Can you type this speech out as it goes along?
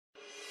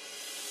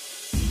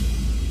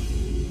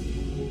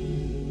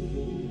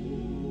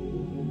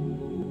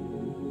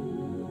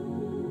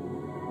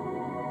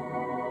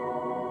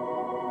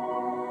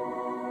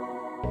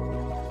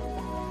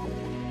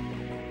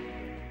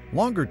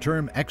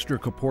Longer-term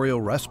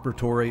extracorporeal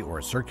respiratory or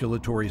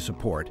circulatory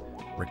support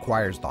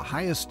requires the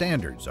highest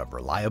standards of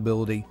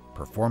reliability,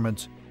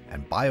 performance,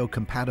 and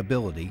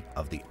biocompatibility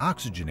of the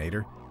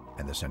oxygenator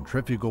and the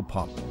centrifugal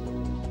pump.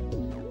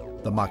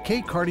 The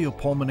Maquet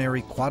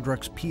cardiopulmonary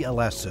Quadrux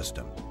PLS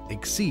system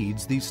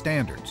exceeds these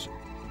standards.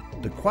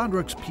 The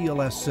Quadrux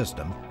PLS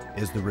system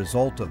is the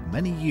result of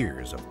many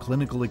years of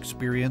clinical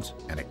experience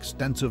and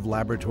extensive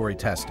laboratory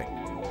testing.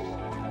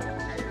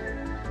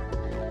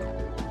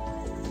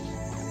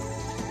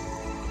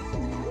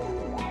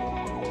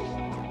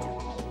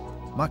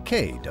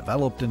 Maquet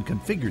developed and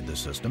configured the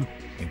system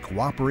in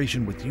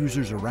cooperation with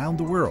users around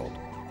the world,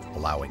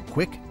 allowing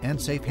quick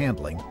and safe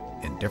handling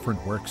in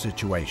different work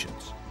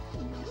situations.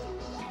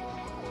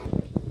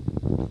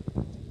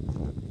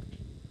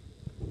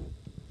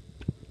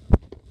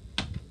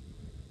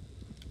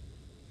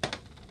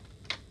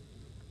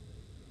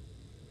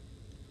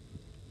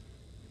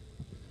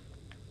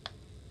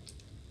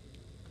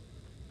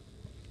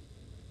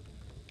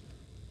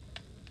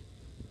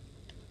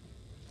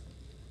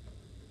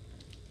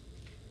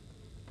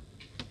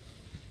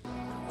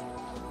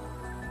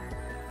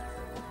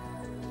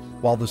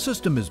 While the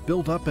system is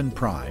built up and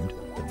primed,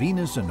 the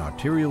venous and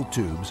arterial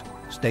tubes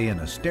stay in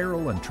a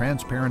sterile and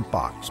transparent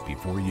box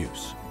before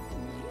use.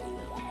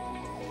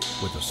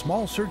 With a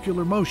small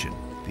circular motion,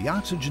 the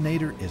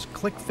oxygenator is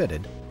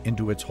click-fitted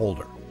into its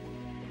holder.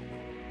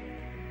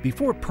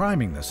 Before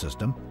priming the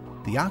system,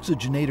 the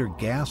oxygenator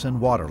gas and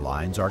water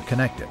lines are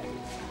connected.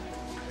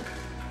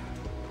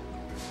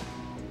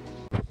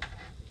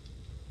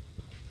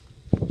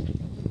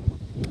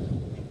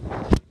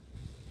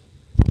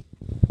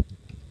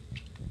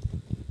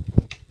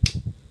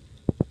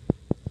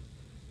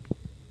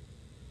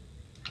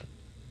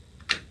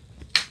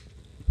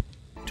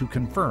 To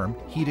confirm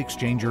heat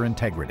exchanger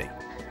integrity.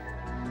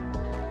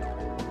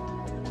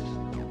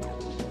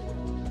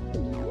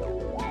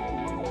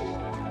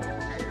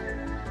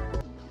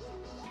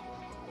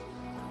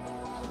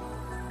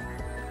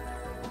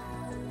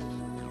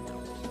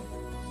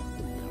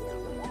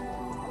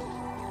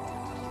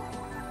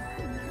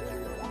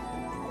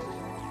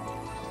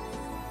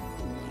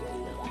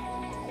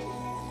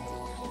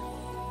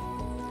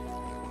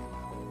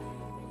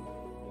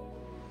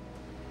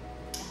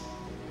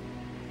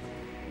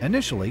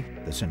 Initially,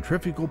 the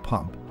centrifugal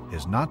pump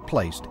is not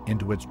placed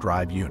into its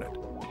drive unit.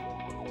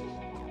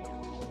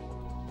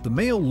 The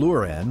male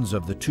lure ends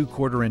of the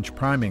 2/4-inch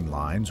priming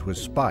lines with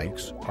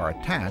spikes are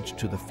attached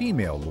to the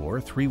female lure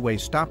 3-way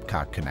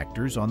stopcock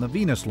connectors on the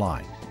venous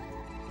line.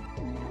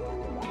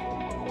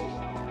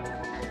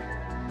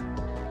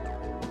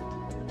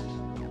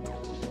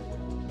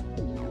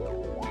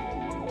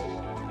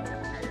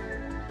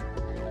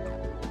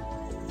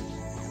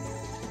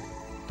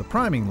 The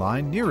priming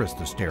line nearest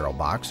the sterile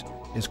box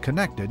is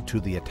connected to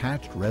the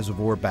attached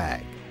reservoir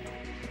bag.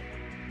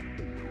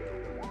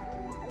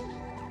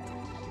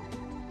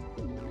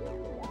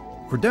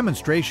 For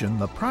demonstration,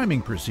 the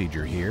priming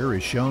procedure here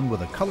is shown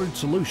with a colored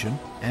solution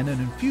and an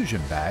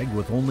infusion bag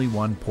with only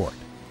one port.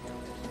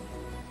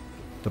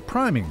 The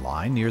priming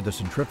line near the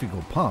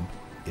centrifugal pump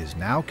is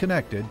now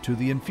connected to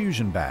the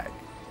infusion bag.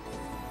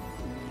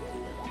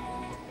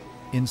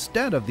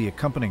 Instead of the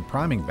accompanying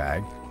priming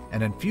bag,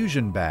 an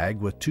infusion bag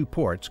with 2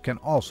 ports can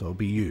also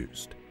be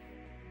used.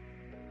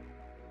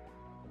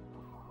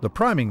 The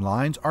priming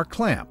lines are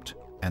clamped,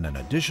 and an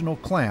additional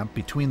clamp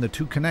between the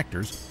 2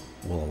 connectors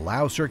will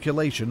allow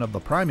circulation of the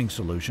priming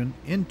solution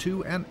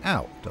into and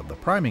out of the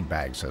priming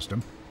bag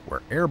system,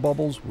 where air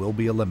bubbles will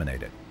be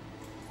eliminated.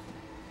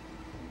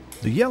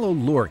 The yellow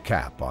lure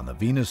cap on the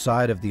venous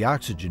side of the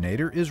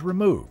oxygenator is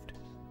removed.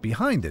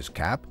 Behind this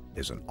cap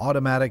is an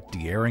automatic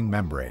de-airing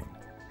membrane.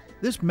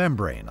 This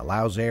membrane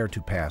allows air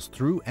to pass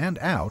through and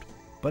out,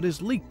 but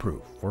is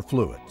leak-proof for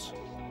fluids.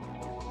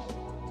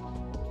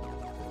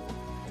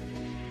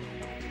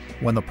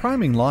 When the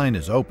priming line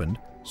is opened,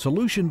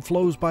 solution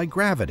flows by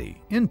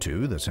gravity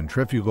into the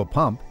centrifugal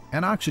pump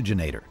and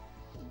oxygenator.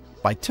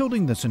 By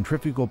tilting the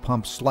centrifugal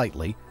pump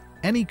slightly,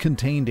 any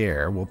contained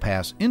air will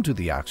pass into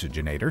the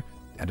oxygenator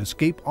and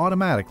escape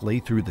automatically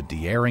through the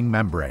de-airing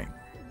membrane.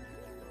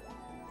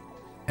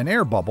 An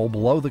air bubble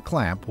below the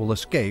clamp will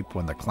escape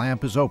when the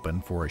clamp is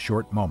open for a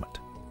short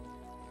moment.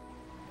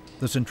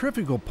 The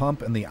centrifugal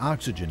pump and the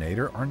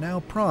oxygenator are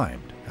now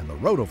primed, and the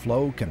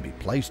rotoflow can be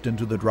placed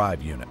into the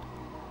drive unit.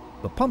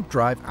 The pump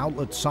drive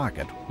outlet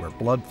socket, where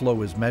blood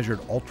flow is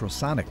measured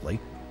ultrasonically,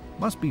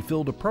 must be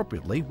filled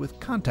appropriately with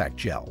contact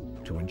gel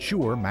to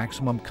ensure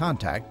maximum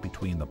contact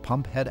between the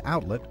pump head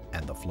outlet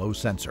and the flow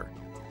sensor.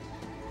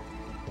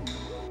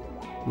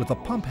 With the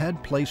pump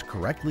head placed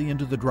correctly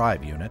into the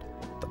drive unit,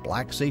 the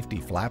black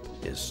safety flap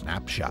is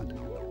snapped shut.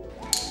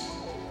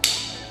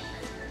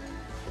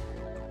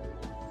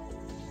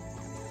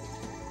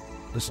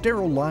 The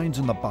sterile lines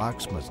in the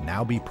box must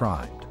now be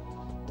primed.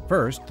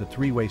 First, the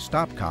 3-way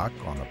stopcock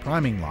on the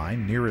priming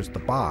line nearest the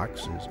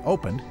box is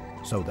opened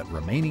so that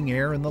remaining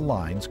air in the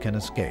lines can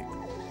escape.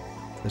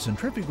 The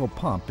centrifugal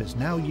pump is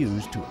now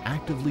used to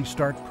actively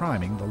start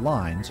priming the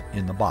lines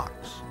in the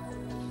box.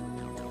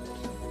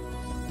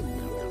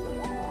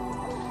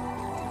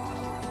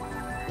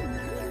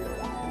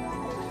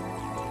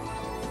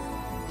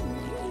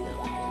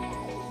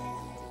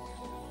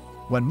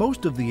 When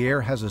most of the air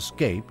has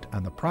escaped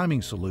and the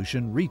priming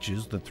solution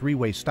reaches the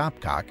three-way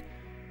stopcock,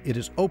 it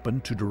is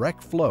open to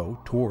direct flow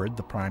toward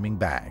the priming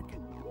bag.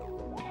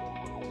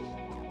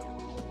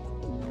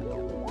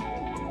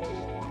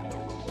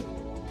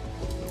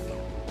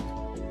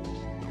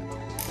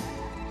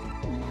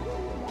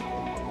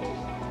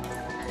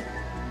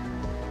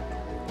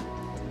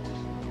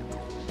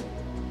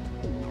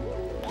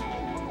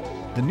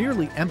 The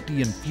nearly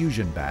empty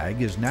infusion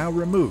bag is now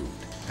removed,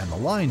 and the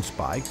line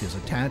spike is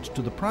attached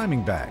to the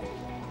priming bag.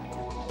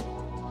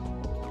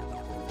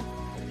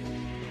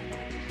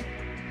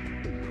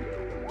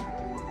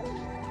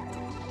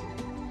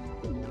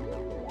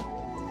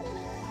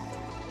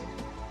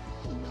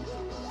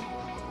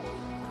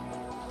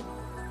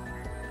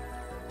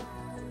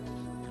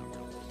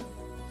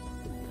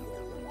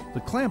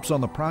 The clamps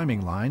on the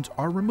priming lines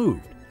are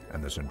removed,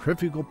 and the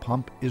centrifugal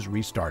pump is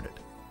restarted.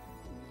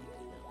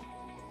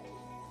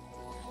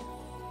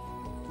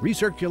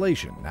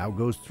 Recirculation now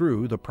goes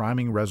through the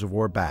priming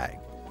reservoir bag.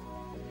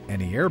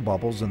 Any air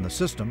bubbles in the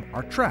system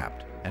are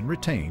trapped and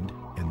retained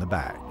in the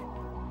bag.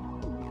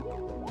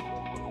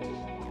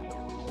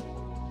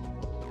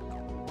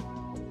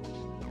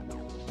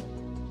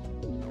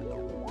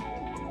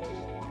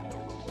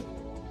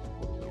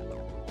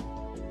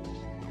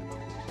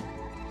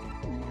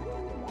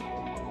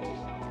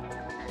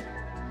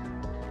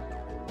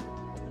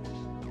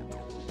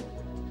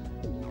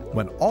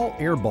 When all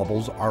air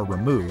bubbles are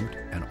removed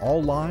and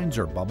all lines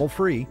are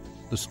bubble-free,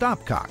 the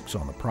stopcocks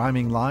on the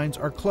priming lines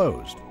are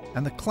closed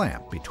and the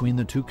clamp between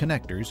the two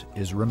connectors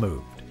is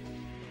removed.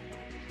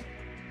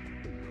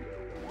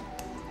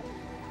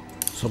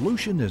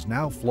 Solution is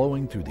now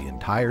flowing through the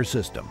entire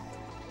system,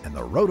 and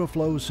the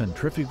Rotoflow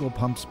centrifugal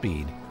pump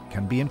speed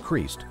can be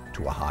increased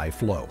to a high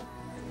flow.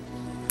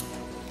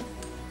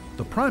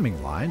 The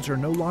priming lines are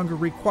no longer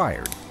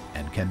required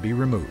and can be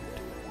removed.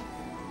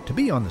 To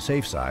be on the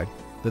safe side,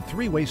 the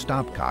three-way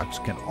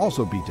stopcocks can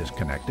also be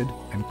disconnected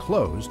and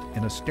closed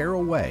in a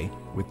sterile way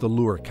with the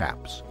lure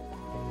caps.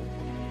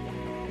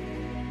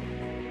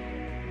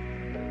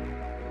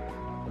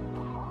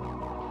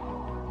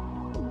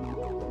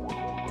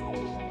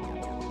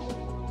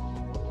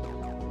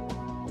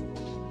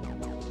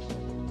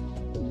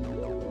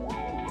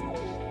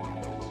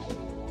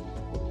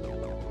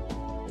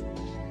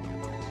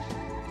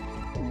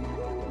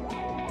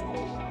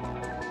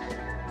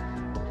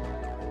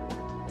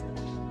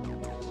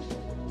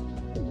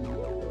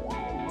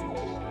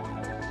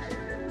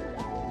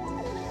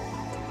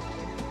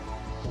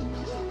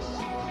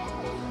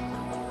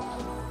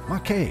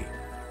 Maquet,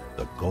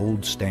 the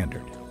gold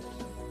standard.